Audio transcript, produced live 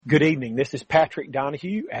Good evening. This is Patrick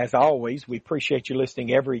Donahue. As always, we appreciate you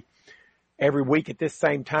listening every week at this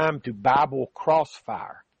same time to Bible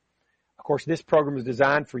Crossfire. Of course, this program is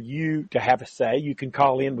designed for you to have a say. You can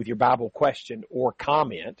call in with your Bible question or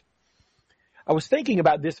comment. I was thinking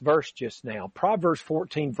about this verse just now, Proverbs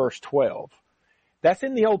 14, verse 12. That's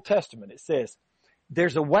in the Old Testament. It says,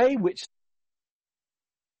 there's a way which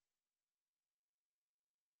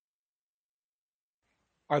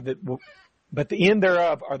but the end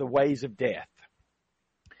thereof are the ways of death.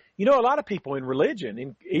 You know, a lot of people in religion,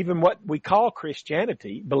 in even what we call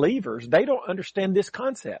Christianity, believers, they don't understand this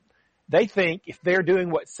concept. They think if they're doing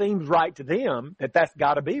what seems right to them, that that's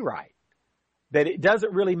got to be right. That it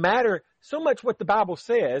doesn't really matter so much what the Bible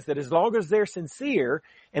says, that as long as they're sincere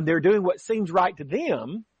and they're doing what seems right to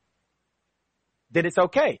them, then it's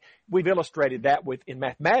okay. We've illustrated that in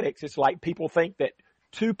mathematics. It's like people think that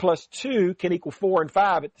 2 plus 2 can equal 4 and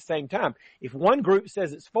 5 at the same time. If one group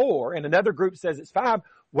says it's 4 and another group says it's 5,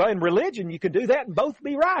 well, in religion, you can do that and both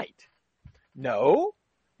be right. No,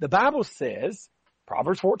 the Bible says,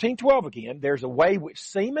 Proverbs 14:12 again, there's a way which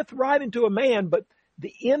seemeth right unto a man, but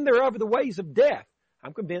the end thereof are the ways of death.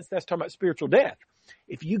 I'm convinced that's talking about spiritual death.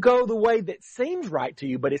 If you go the way that seems right to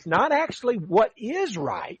you, but it's not actually what is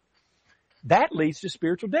right, that leads to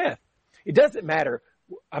spiritual death. It doesn't matter.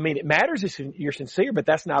 I mean, it matters if you're sincere, but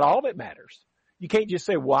that's not all that matters. You can't just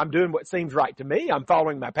say, well, I'm doing what seems right to me. I'm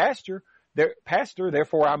following my pastor,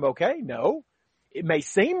 therefore I'm okay. No, it may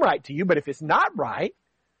seem right to you, but if it's not right,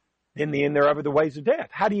 then the end thereof are the ways of death.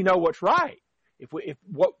 How do you know what's right? If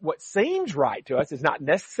what seems right to us is not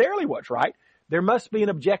necessarily what's right, there must be an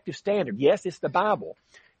objective standard. Yes, it's the Bible.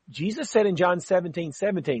 Jesus said in John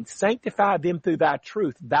 17:17, sanctify them through thy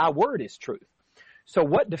truth. Thy word is truth. So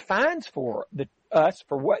what defines for us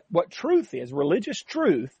for what truth is, religious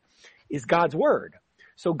truth, is God's word.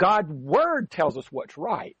 So God's word tells us what's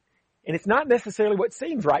right. And it's not necessarily what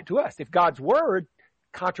seems right to us. If God's word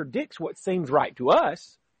contradicts what seems right to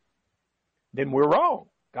us, then we're wrong.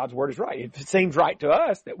 God's word is right. If it seems right to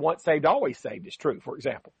us that once saved, always saved is true, for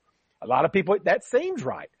example. A lot of people, that seems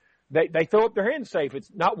right. They throw up their hands and say, if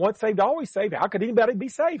it's not once saved, always saved, how could anybody be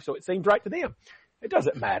saved? So it seems right to them. It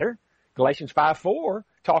doesn't matter. Galatians 5:4,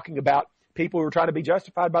 talking about people who are trying to be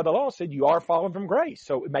justified by the law, said you are fallen from grace.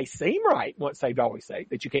 So it may seem right, once saved, always saved,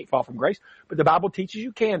 that you can't fall from grace, but the Bible teaches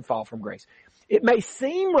you can fall from grace. It may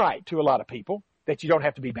seem right to a lot of people that you don't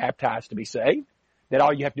have to be baptized to be saved, that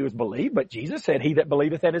all you have to do is believe, but Jesus said, he that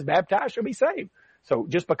believeth and is baptized shall be saved. So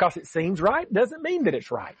just because it seems right doesn't mean that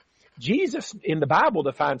it's right. Jesus in the Bible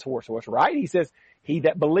defines for us what's right. He says, he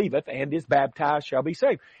that believeth and is baptized shall be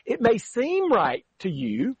saved. It may seem right to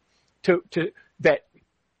you that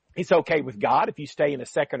it's okay with God if you stay in a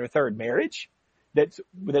second or third marriage that's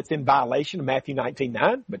in violation of Matthew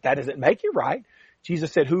 19:9, but that doesn't make it right.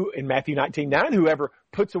 Jesus said, in Matthew 19:9, whoever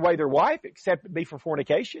puts away their wife, except it be for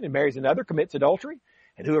fornication, and marries another, commits adultery.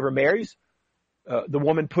 And whoever marries the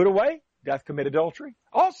woman put away doth commit adultery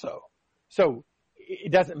also. So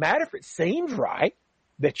it doesn't matter if it seems right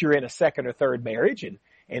that you're in a second or third marriage,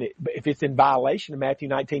 if it's in violation of Matthew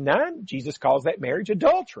 19:9, Jesus calls that marriage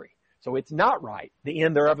adultery. So it's not right. The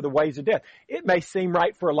end thereof are the ways of death. It may seem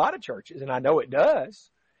right for a lot of churches, and I know it does,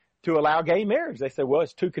 to allow gay marriage. They say, well,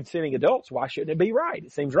 it's two consenting adults. Why shouldn't it be right?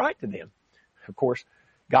 It seems right to them. Of course,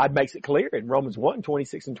 God makes it clear in Romans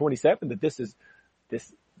 1:26 and 27 that this is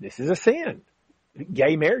a sin.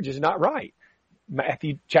 Gay marriage is not right.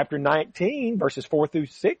 Matthew chapter 19, verses 4 through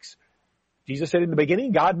 6, Jesus said in the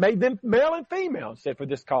beginning, God made them male and female, and said, for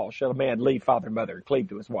this cause shall a man leave father and mother and cleave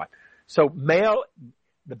to his wife. So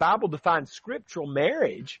the Bible defines scriptural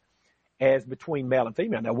marriage as between male and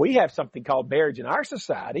female. Now, we have something called marriage in our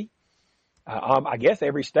society. I guess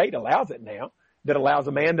every state allows it now, that allows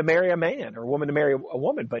a man to marry a man or a woman to marry a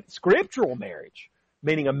woman. But scriptural marriage,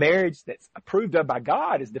 meaning a marriage that's approved of by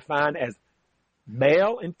God, is defined as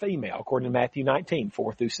male and female, according to Matthew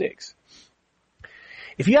 19:4 through 6.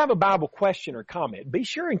 If you have a Bible question or comment, be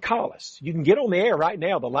sure and call us. You can get on the air right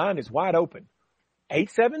now. The line is wide open.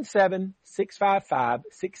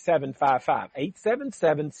 877-655-6755.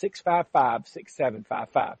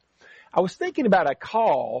 877-655-6755. I was thinking about a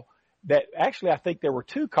call that actually I think there were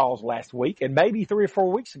 2 calls last week and maybe 3 or 4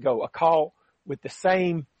 weeks ago, a call with the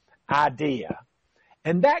same idea.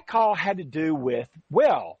 And that call had to do with,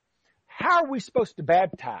 well, how are we supposed to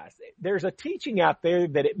baptize? There's a teaching out there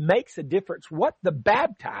that it makes a difference what the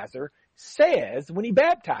baptizer says when he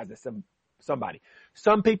baptizes somebody.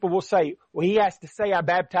 Some people will say, well, he has to say, I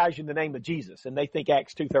baptize you in the name of Jesus. And they think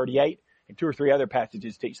Acts 2:38 and 2 or 3 other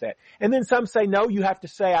passages teach that. And then some say, no, you have to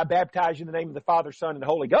say, I baptize you in the name of the Father, Son, and the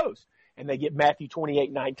Holy Ghost. And they get Matthew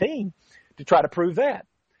 28:19 to try to prove that.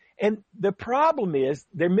 And the problem is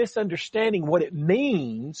they're misunderstanding what it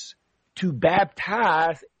means to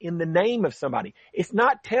baptize in the name of somebody. It's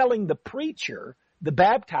not telling the preacher, the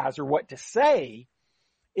baptizer, what to say.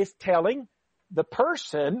 It's telling the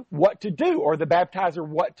person what to do, or the baptizer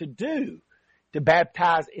what to do. To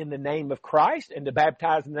baptize in the name of Christ and to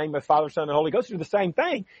baptize in the name of the Father, Son, and Holy Ghost are the same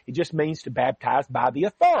thing. It just means to baptize by the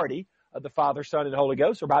authority of the Father, Son, and Holy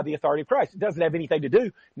Ghost, or by the authority of Christ. It doesn't have anything to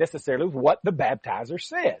do necessarily with what the baptizer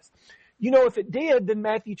says. You know, if it did, then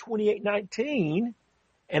Matthew 28:19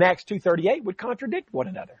 and Acts 2:38 would contradict one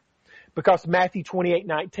another. Because Matthew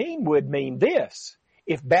 28:19 would mean this: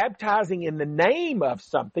 if baptizing in the name of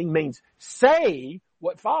something means say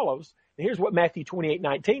what follows, then here's what Matthew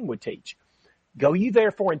 28:19 would teach. Go ye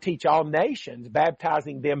therefore and teach all nations,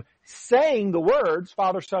 baptizing them, saying the words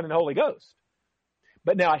Father, Son, and Holy Ghost.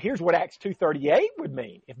 But now here's what Acts 2:38 would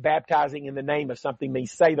mean. If baptizing in the name of something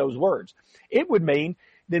means say those words, it would mean,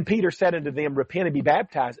 then Peter said unto them, repent and be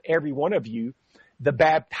baptized, every one of you, the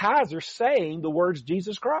baptizer saying the words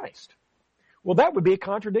Jesus Christ. Well, that would be a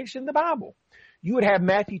contradiction in the Bible. You would have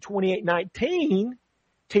Matthew 28:19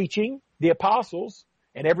 teaching the apostles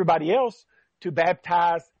and everybody else to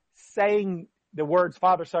baptize saying the words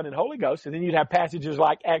Father, Son, and Holy Ghost. And then you'd have passages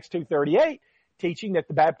like Acts 2:38 teaching that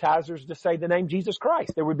the baptizers to say the name Jesus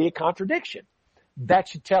Christ. There would be a contradiction. That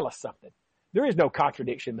should tell us something. There is no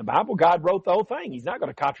contradiction in the Bible. God wrote the whole thing. He's not going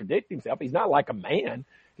to contradict himself. He's not like a man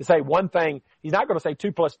to say one thing. He's not going to say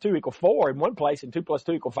 2 + 2 = 4 in one place and 2 +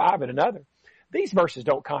 2 = 5 in another. These verses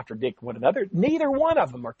don't contradict one another. Neither one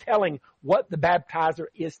of them are telling what the baptizer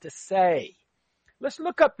is to say. Let's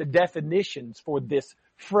look up the definitions for this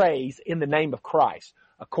phrase, in the name of Christ.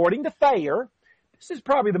 According to Thayer, this is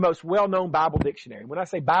probably the most well-known Bible dictionary. When I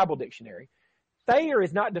say Bible dictionary, Thayer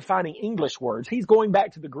is not defining English words. He's going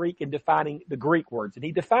back to the Greek and defining the Greek words. And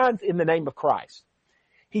he defines in the name of Christ.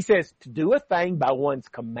 He says, to do a thing by one's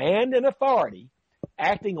command and authority,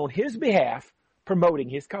 acting on his behalf, promoting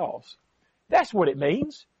his cause. That's what it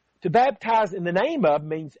means. To baptize in the name of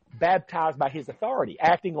means baptize by his authority,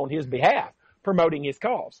 acting on his behalf, promoting his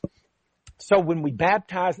cause. So when we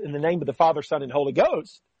baptize in the name of the Father, Son, and Holy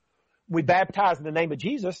Ghost, we baptize in the name of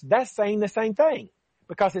Jesus, that's saying the same thing.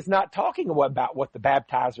 Because it's not talking about what the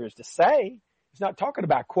baptizer is to say. It's not talking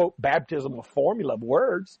about, quote, baptismal formula of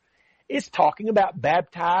words. It's talking about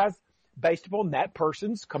baptize based upon that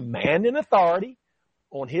person's command and authority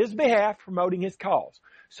on his behalf, promoting his cause.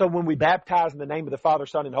 So when we baptize in the name of the Father,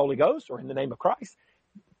 Son, and Holy Ghost, or in the name of Christ,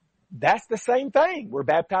 that's the same thing. We're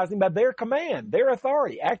baptizing by their command, their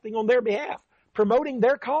authority, acting on their behalf, promoting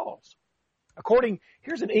their cause.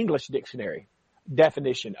 Here's an English dictionary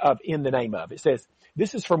definition of in the name of. It says,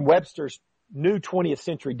 this is from Webster's New 20th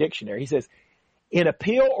Century Dictionary. He says, in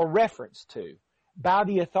appeal or reference to, by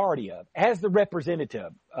the authority of, as the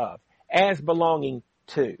representative of, as belonging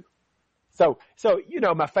to. So, you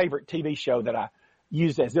know, my favorite TV show that I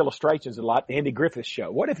used as illustrations a lot, the Andy Griffith Show.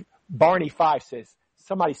 What if Barney Fife says,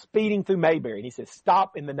 somebody speeding through Mayberry, and he says,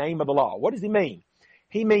 stop in the name of the law? What does he mean?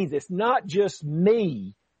 He means it's not just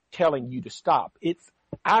me telling you to stop.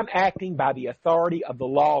 I'm acting by the authority of the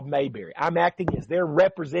law of Mayberry. I'm acting as their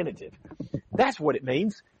representative. That's what it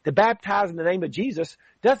means. To baptize in the name of Jesus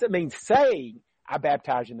doesn't mean saying, I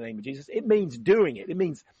baptize you in the name of Jesus. It means doing it. It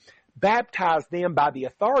means baptize them by the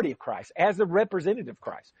authority of Christ, as a representative of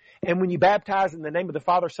Christ. And when you baptize in the name of the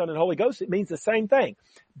Father, Son, and Holy Ghost, it means the same thing.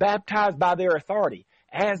 Baptized by their authority,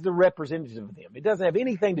 as the representative of them. It doesn't have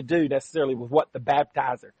anything to do necessarily with what the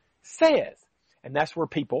baptizer says. And that's where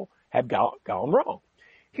people have gone wrong.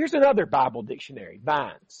 Here's another Bible dictionary,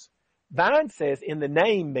 Vines. Vines says in the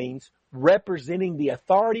name means representing the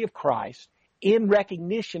authority of Christ in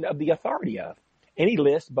recognition of the authority of. And he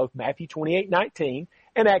lists both Matthew 28:19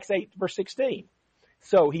 and Acts 8:16.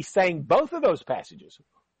 So he's saying both of those passages.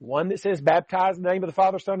 One that says baptize in the name of the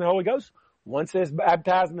Father, Son, and Holy Ghost. One says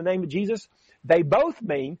baptize in the name of Jesus. They both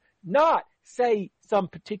mean not say some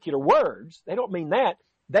particular words. They don't mean that.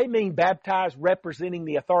 They mean baptize representing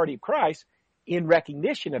the authority of Christ in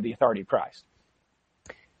recognition of the authority of Christ.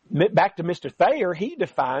 Back to Mr. Thayer, he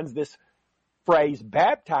defines this phrase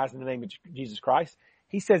baptize in the name of Jesus Christ.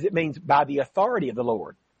 He says it means by the authority of the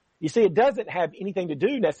Lord. You see, it doesn't have anything to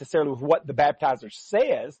do necessarily with what the baptizer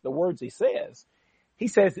says, the words he says. He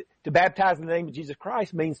says to baptize in the name of Jesus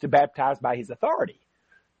Christ means to baptize by his authority.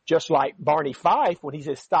 Just like Barney Fife, when he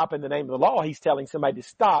says stop in the name of the law, he's telling somebody to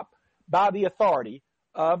stop by the authority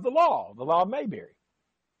of the law of Mayberry.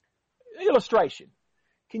 Illustration.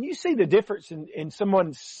 Can you see the difference in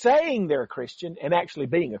someone saying they're a Christian and actually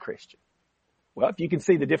being a Christian? Well, if you can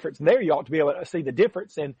see the difference in there, you ought to be able to see the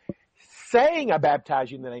difference in saying I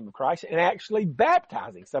baptize you in the name of Christ and actually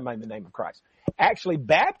baptizing somebody in the name of Christ. Actually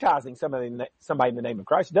baptizing somebody in the name of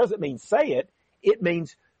Christ doesn't mean say it. It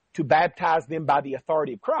means to baptize them by the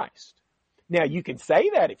authority of Christ. Now, you can say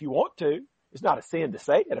that if you want to. It's not a sin to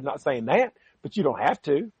say it. I'm not saying that, but you don't have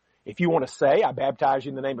to. If you want to say, I baptize you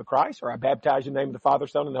in the name of Christ, or I baptize you in the name of the Father,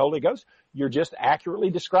 Son, and the Holy Ghost, you're just accurately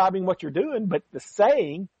describing what you're doing, but the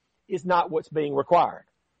saying is not what's being required.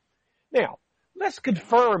 Now, let's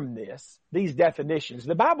confirm these definitions.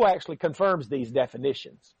 The Bible actually confirms these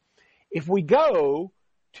definitions. If we go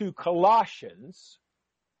to Colossians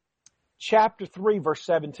chapter 3, verse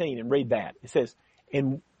 17, and read that, it says,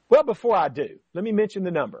 before I do, let me mention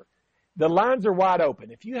the number. The lines are wide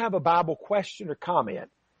open. If you have a Bible question or comment,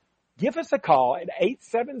 give us a call at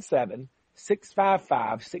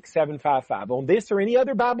 877-655-6755. On this or any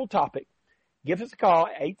other Bible topic, give us a call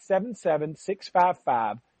at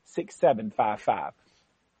 877-655-6755.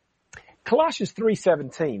 Colossians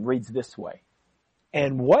 3:17 reads this way,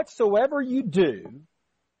 and whatsoever you do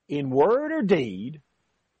in word or deed,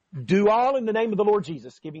 do all in the name of the Lord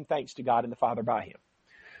Jesus, giving thanks to God and the Father by him.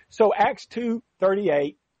 So Acts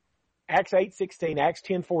 2:38, Acts 8:16, Acts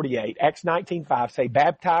 10:48, Acts 19:5 say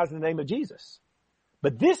baptize in the name of Jesus.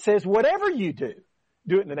 But this says whatever you do,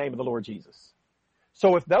 do it in the name of the Lord Jesus.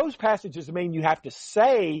 So if those passages mean you have to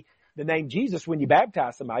say the name Jesus when you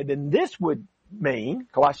baptize somebody, then this would mean,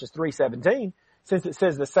 Colossians 3:17, since it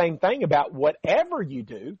says the same thing about whatever you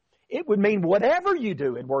do, it would mean whatever you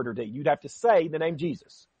do in word or deed, you'd have to say the name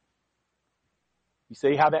Jesus. You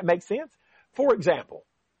see how that makes sense? For example,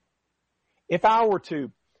 if I were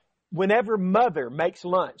to, whenever mother makes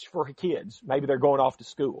lunch for her kids, maybe they're going off to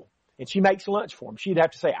school, and she makes lunch for them, she'd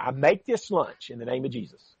have to say, I make this lunch in the name of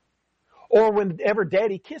Jesus. Or whenever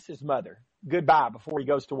daddy kisses mother goodbye before he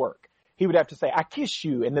goes to work, he would have to say, I kiss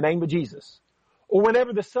you in the name of Jesus. Or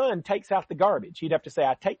whenever the son takes out the garbage, he'd have to say,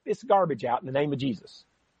 I take this garbage out in the name of Jesus.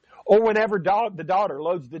 Or whenever the daughter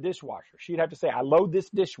loads the dishwasher, she'd have to say, I load this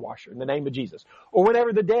dishwasher in the name of Jesus. Or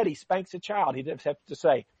whenever the daddy spanks a child, he'd have to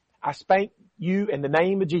say, I spank you in the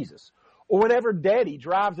name of Jesus. Or whenever daddy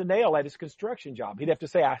drives a nail at his construction job, he'd have to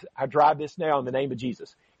say, I drive this nail in the name of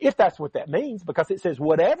Jesus. If that's what that means, because it says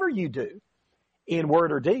whatever you do in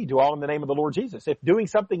word or deed, do all in the name of the Lord Jesus. If doing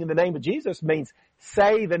something in the name of Jesus means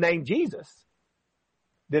say the name Jesus,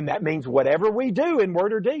 then that means whatever we do in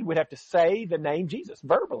word or deed, we'd have to say the name Jesus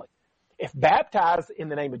verbally. If baptize in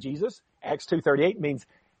the name of Jesus, Acts 2:38 means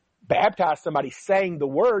baptize somebody saying the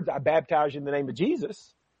words, I baptize you in the name of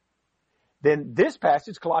Jesus, then this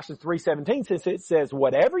passage, Colossians 3:17, since it says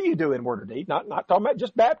whatever you do in word or deed, not talking about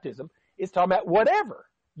just baptism, it's talking about whatever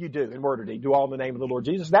you do in word or deed, do all in the name of the Lord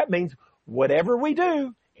Jesus. That means whatever we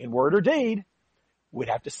do in word or deed, we'd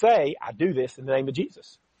have to say, I do this in the name of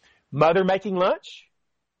Jesus. Mother making lunch,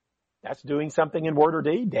 that's doing something in word or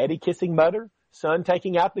deed. Daddy kissing mother, son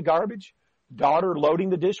taking out the garbage, daughter loading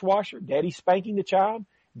the dishwasher, daddy spanking the child,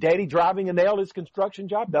 daddy driving a nail at his construction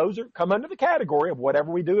job. Those come under the category of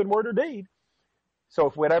whatever we do in word or deed. So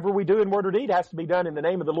if whatever we do in word or deed has to be done in the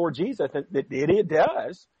name of the Lord Jesus, it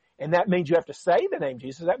does. And that means you have to say the name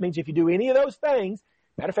Jesus. That means if you do any of those things,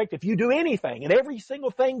 matter of fact, if you do anything and every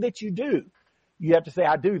single thing that you do, you have to say,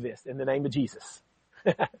 I do this in the name of Jesus.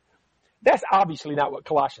 That's obviously not what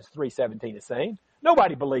Colossians 3:17 is saying.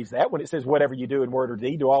 Nobody believes that when it says whatever you do in word or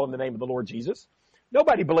deed, do all in the name of the Lord Jesus.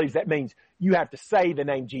 Nobody believes that means you have to say the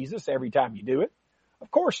name Jesus every time you do it.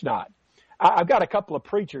 Of course not. I've got a couple of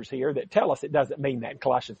preachers here that tell us it doesn't mean that in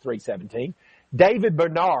Colossians 3:17. David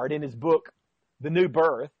Bernard, in his book, The New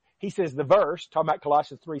Birth, he says the verse, talking about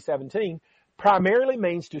Colossians 3:17, primarily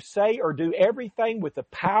means to say or do everything with the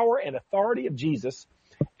power and authority of Jesus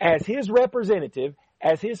as his representative,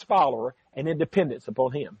 as his follower, and in dependence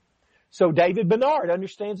upon him. So David Bernard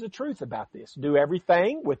understands the truth about this. Do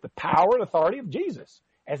everything with the power and authority of Jesus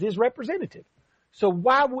as his representative. So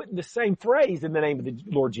why wouldn't the same phrase in the name of the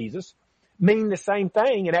Lord Jesus mean the same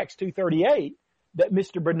thing in Acts 2:38 that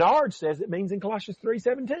Mr. Bernard says it means in Colossians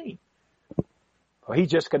 3:17? Well, he's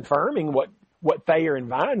just confirming what Thayer and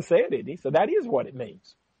Vine said, isn't he? So that is what it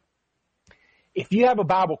means. If you have a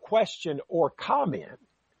Bible question or comment,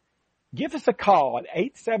 give us a call at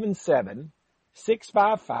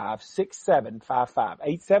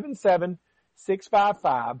 877-655-6755.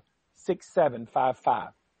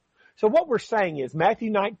 877-655-6755. So what we're saying is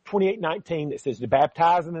Matthew 28:19 that says to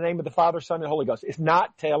baptize in the name of the Father, Son, and Holy Ghost is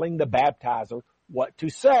not telling the baptizer what to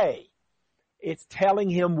say. It's telling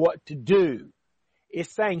him what to do. It's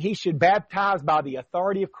saying he should baptize by the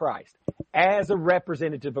authority of Christ as a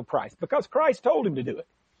representative of Christ because Christ told him to do it.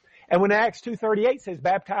 And when Acts 2:38 says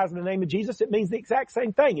baptize in the name of Jesus, it means the exact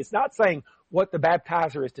same thing. It's not saying what the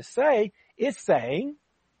baptizer is to say is saying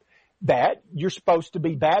that you're supposed to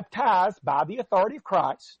be baptized by the authority of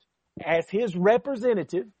Christ as his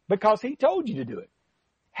representative because he told you to do it.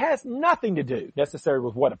 Has nothing to do necessarily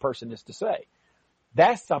with what a person is to say.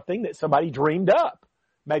 That's something that somebody dreamed up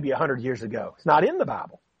maybe 100 years ago. It's not in the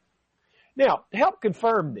Bible. Now, to help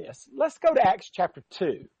confirm this, let's go to Acts chapter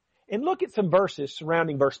 2 and look at some verses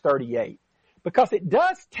surrounding verse 38, because it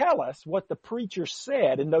does tell us what the preacher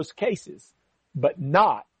said in those cases, but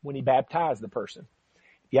not when he baptized the person.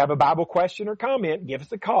 If you have a Bible question or comment, give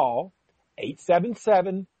us a call,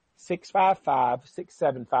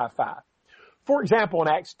 877-655-6755. For example, in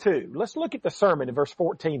Acts 2, let's look at the sermon in verse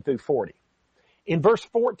 14 through 40. In verse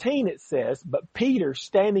 14 it says, "But Peter,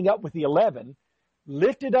 standing up with the 11,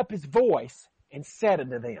 lifted up his voice and said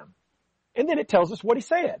unto them." And then it tells us what he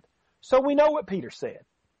said. So we know what Peter said.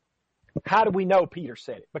 How do we know Peter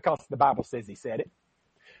said it? Because the Bible says he said it.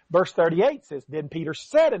 Verse 38 says, "Then Peter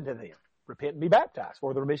said unto them, repent and be baptized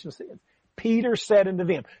for the remission of sins." Peter said unto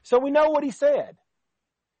them. So we know what he said.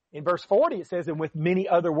 In verse 40 it says, "And with many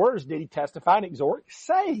other words did he testify and exhort,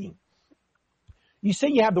 saying." You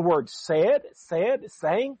see, you have the word said,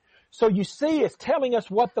 saying. So you see it's telling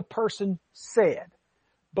us what the person said.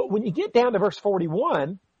 But when you get down to verse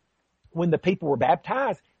 41, when the people were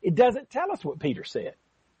baptized, it doesn't tell us what Peter said.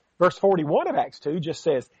 Verse 41 of Acts 2 just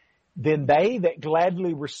says, "Then they that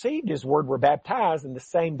gladly received his word were baptized, and the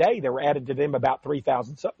same day there were added to them about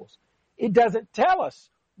 3,000 souls." It doesn't tell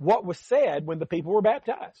us what was said when the people were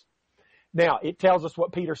baptized. Now, it tells us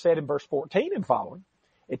what Peter said in verse 14 and following.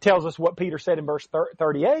 It tells us what Peter said in verse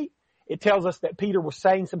 38. It tells us that Peter was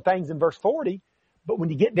saying some things in verse 40. But when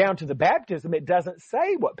you get down to the baptism, it doesn't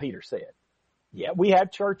say what Peter said. Yeah, we have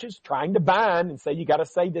churches trying to bind and say you got to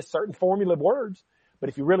say this certain formula of words. But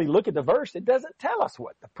if you really look at the verse, it doesn't tell us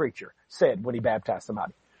what the preacher said when he baptized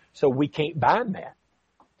somebody. So we can't bind that.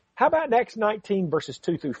 How about in Acts 19 verses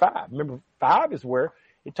 2 through 5? Remember, 5 is where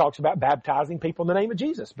it talks about baptizing people in the name of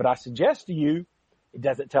Jesus. But I suggest to you, it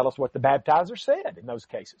doesn't tell us what the baptizer said in those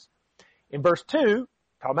cases. In verse 2,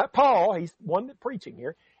 talking about Paul, he's one that's preaching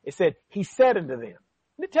here, it said, "He said unto them."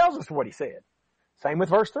 And it tells us what he said. Same with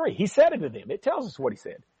verse 3. "He said unto them." It tells us what he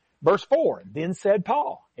said. Verse 4, "Then said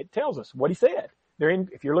Paul." It tells us what he said.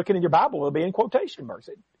 If you're looking in your Bible, it'll be in quotation marks.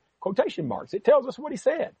 It tells us what he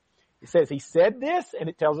said. It says he said this, and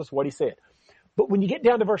it tells us what he said. But when you get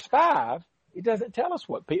down to verse 5, it doesn't tell us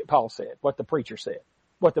what Paul said, what the preacher said,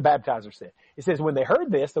 what the baptizer said. It says when they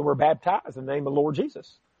heard this, they were baptized in the name of the Lord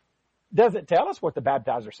Jesus. It doesn't tell us what the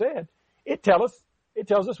baptizer said. It tells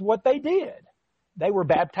us what they did. They were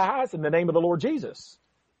baptized in the name of the Lord Jesus.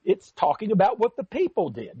 It's talking about what the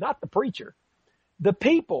people did, not the preacher. The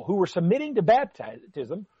people who were submitting to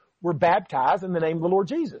baptism were baptized in the name of the Lord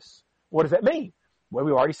Jesus. What does that mean? Well,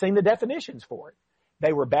 we've already seen the definitions for it.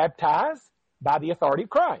 They were baptized by the authority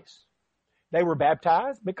of Christ. They were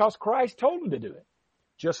baptized because Christ told them to do it.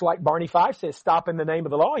 Just like Barney Fife says, "Stop in the name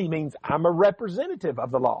of the law," he means I'm a representative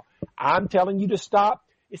of the law. I'm telling you to stop.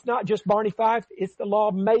 It's not just Barney Fife, it's the law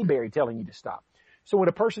of Mayberry telling you to stop. So when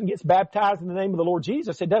a person gets baptized in the name of the Lord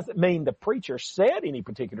Jesus, it doesn't mean the preacher said any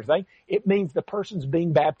particular thing. It means the person's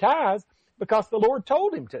being baptized because the Lord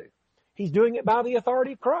told him to. He's doing it by the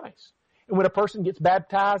authority of Christ. And when a person gets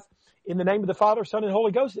baptized in the name of the Father, Son, and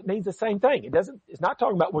Holy Ghost, it means the same thing. It's not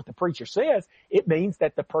talking about what the preacher says. It means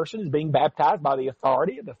that the person is being baptized by the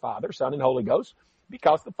authority of the Father, Son, and Holy Ghost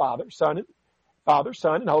because the Father, Son,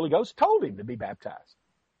 and Holy Ghost told him to be baptized.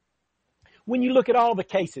 When you look at all the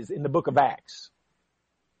cases in the book of Acts,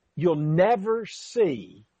 you'll never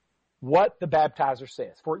see what the baptizer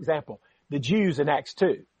says. For example, the Jews in Acts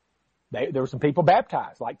 2, there were some people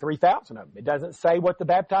baptized, like 3,000 of them. It doesn't say what the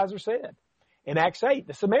baptizer said. In Acts 8,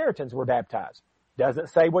 the Samaritans were baptized. Doesn't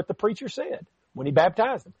say what the preacher said when he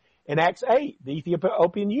baptized them. In Acts 8, the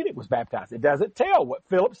Ethiopian eunuch was baptized. It doesn't tell what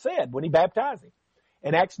Philip said when he baptized him.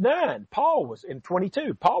 In Acts 9, in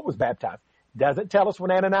 22, Paul was baptized. Doesn't tell us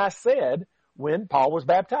what Ananias said when Paul was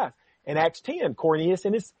baptized. In Acts 10, Cornelius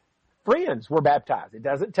and his friends were baptized. It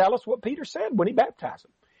doesn't tell us what Peter said when he baptized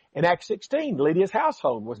them. In Acts 16, Lydia's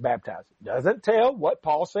household was baptized. It doesn't tell what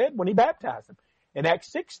Paul said when he baptized them. In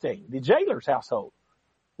Acts 16, the jailer's household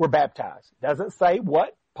were baptized. It doesn't say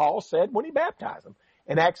what Paul said when he baptized them.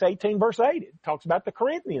 In Acts 18, verse 8, it talks about the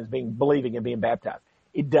Corinthians believing and being baptized.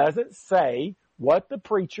 It doesn't say what the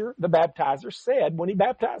preacher, the baptizer, said when he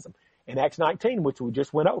baptized them. In Acts 19, which we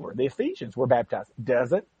just went over, the Ephesians were baptized. It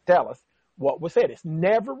doesn't tell us what was said. It's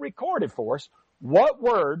never recorded for us what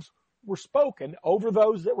words were spoken over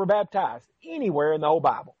those that were baptized anywhere in the whole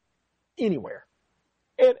Bible. Anywhere.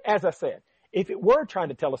 And as I said, If it were trying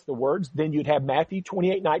to tell us the words, then you'd have Matthew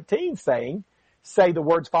 28:19 saying, say the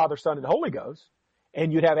words Father, Son, and Holy Ghost.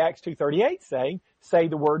 And you'd have Acts 2:38 saying, say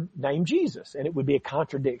the word name Jesus. And it would be a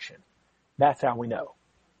contradiction. That's how we know.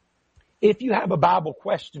 If you have a Bible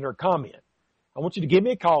question or comment, I want you to give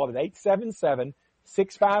me a call at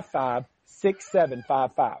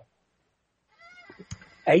 877-655-6755.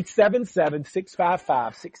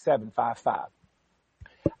 877-655-6755.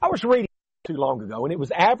 I was reading too long ago, and it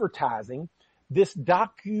was advertising this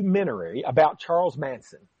documentary about Charles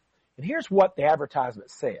Manson. And here's what the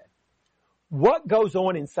advertisement said. What goes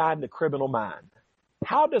on inside the criminal mind?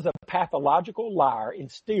 How does a pathological liar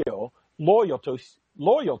instill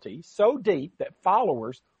loyalty so deep that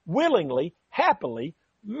followers willingly, happily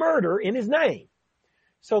murder in his name?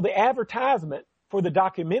 So the advertisement for the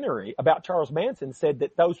documentary about Charles Manson said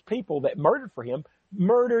that those people that murdered for him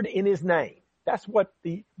murdered in his name. That's what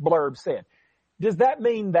the blurb said. Does that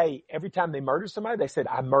mean every time they murdered somebody, they said,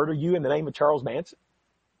 I murder you in the name of Charles Manson?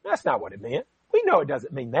 That's not what it meant. We know it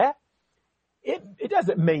doesn't mean that. It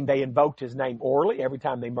doesn't mean they invoked his name orally every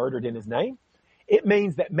time they murdered in his name. It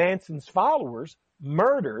means that Manson's followers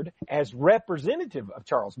murdered as representative of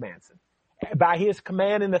Charles Manson by his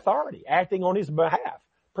command and authority, acting on his behalf,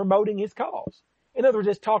 promoting his cause. In other words,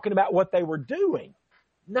 it's talking about what they were doing,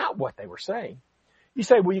 not what they were saying. You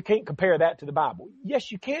say, well, you can't compare that to the Bible.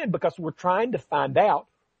 Yes, you can, because we're trying to find out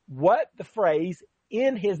what the phrase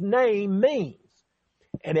in his name means.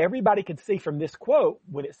 And everybody can see from this quote,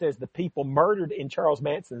 when it says the people murdered in Charles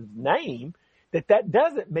Manson's name, that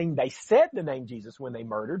doesn't mean they said the name Jesus when they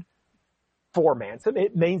murdered for Manson.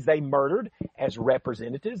 It means they murdered as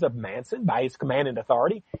representatives of Manson by his command and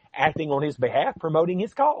authority, acting on his behalf, promoting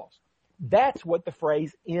his cause. That's what the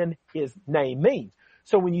phrase in his name means.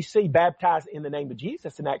 So when you see baptized in the name of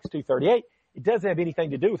Jesus in Acts 2:38, it doesn't have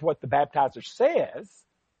anything to do with what the baptizer says.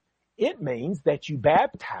 It means that you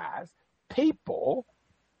baptize people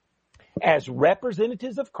as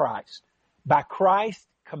representatives of Christ by Christ's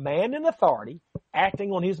command and authority,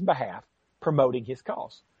 acting on his behalf, promoting his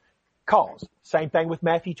cause. Same thing with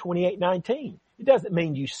Matthew 28:19. It doesn't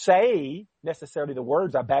mean you say necessarily the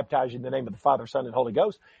words, I baptize you in the name of the Father, Son, and Holy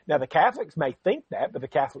Ghost. Now, the Catholics may think that, but the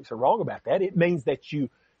Catholics are wrong about that. It means that you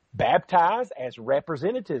baptize as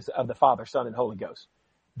representatives of the Father, Son, and Holy Ghost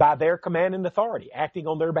by their command and authority, acting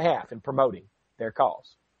on their behalf and promoting their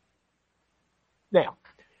cause. Now,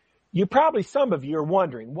 some of you are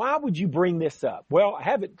wondering, why would you bring this up? Well, I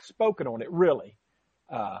haven't spoken on it really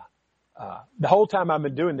the whole time I've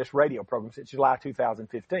been doing this radio program since July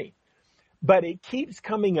 2015. But it keeps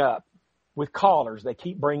coming up with callers. They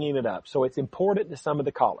keep bringing it up. So it's important to some of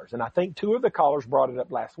the callers. And I think 2 of the callers brought it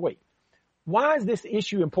up last week. Why is this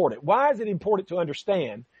issue important? Why is it important to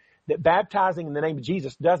understand that baptizing in the name of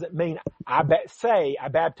Jesus doesn't mean I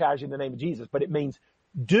baptize you in the name of Jesus, but it means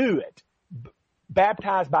do it.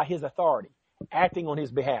 Baptized by his authority, acting on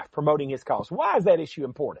his behalf, promoting his cause. Why is that issue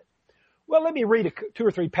important? Well, let me read 2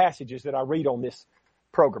 or 3 passages that I read on this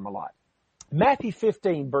program a lot. Matthew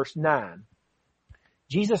 15, verse 9.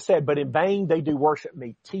 Jesus said, but in vain they do worship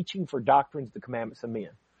me, teaching for doctrines the commandments of men.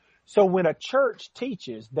 So when a church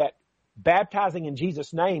teaches that baptizing in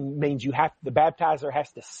Jesus' name means the baptizer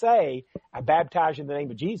has to say, I baptize you in the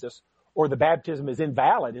name of Jesus, or the baptism is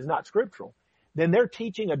invalid, is not scriptural, then they're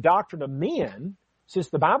teaching a doctrine of men, since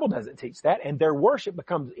the Bible doesn't teach that, and their worship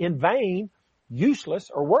becomes in vain,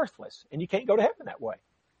 useless, or worthless, and you can't go to heaven that way.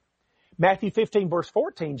 Matthew 15, verse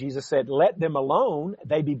 14, Jesus said, let them alone,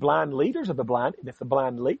 they be blind leaders of the blind, and if the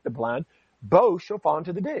blind lead the blind, both shall fall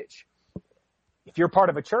into the ditch. If you're part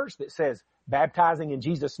of a church that says baptizing in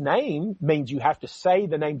Jesus' name means you have to say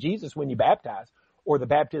the name Jesus when you baptize, or the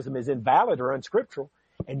baptism is invalid or unscriptural,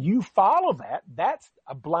 and you follow that, that's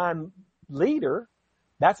a blind leader,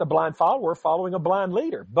 that's a blind follower following a blind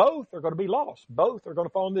leader. Both are going to be lost. Both are going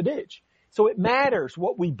to fall in the ditch. So it matters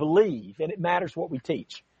what we believe, and it matters what we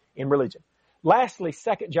teach in religion. Lastly,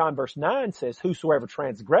 2 John verse 9 says, whosoever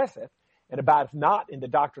transgresseth and abideth not in the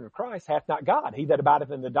doctrine of Christ hath not God. He that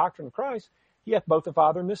abideth in the doctrine of Christ, he hath both the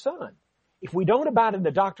Father and the Son. If we don't abide in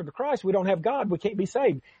the doctrine of Christ, we don't have God. We can't be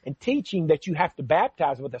saved. And teaching that you have to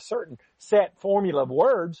baptize with a certain set formula of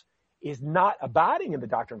words is not abiding in the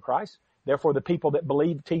doctrine of Christ. Therefore, the people that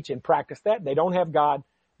believe, teach, and practice that, they don't have God,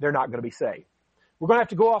 they're not going to be saved. We're going to have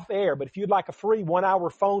to go off the air, but if you'd like a free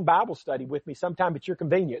 1-hour phone Bible study with me sometime at your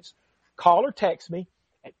convenience, call or text me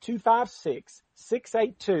at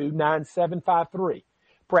 256-682-9753.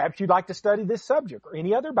 Perhaps you'd like to study this subject or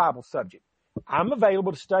any other Bible subject. I'm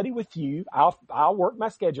available to study with you. I'll work my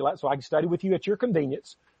schedule out so I can study with you at your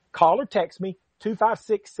convenience. Call or text me,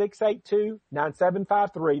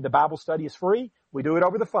 256-682-9753. The Bible study is free. We do it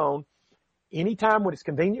over the phone. anytime when it's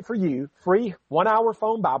convenient for you. Free 1-hour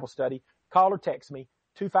phone Bible study. Call or text me,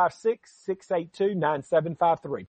 256-682-9753.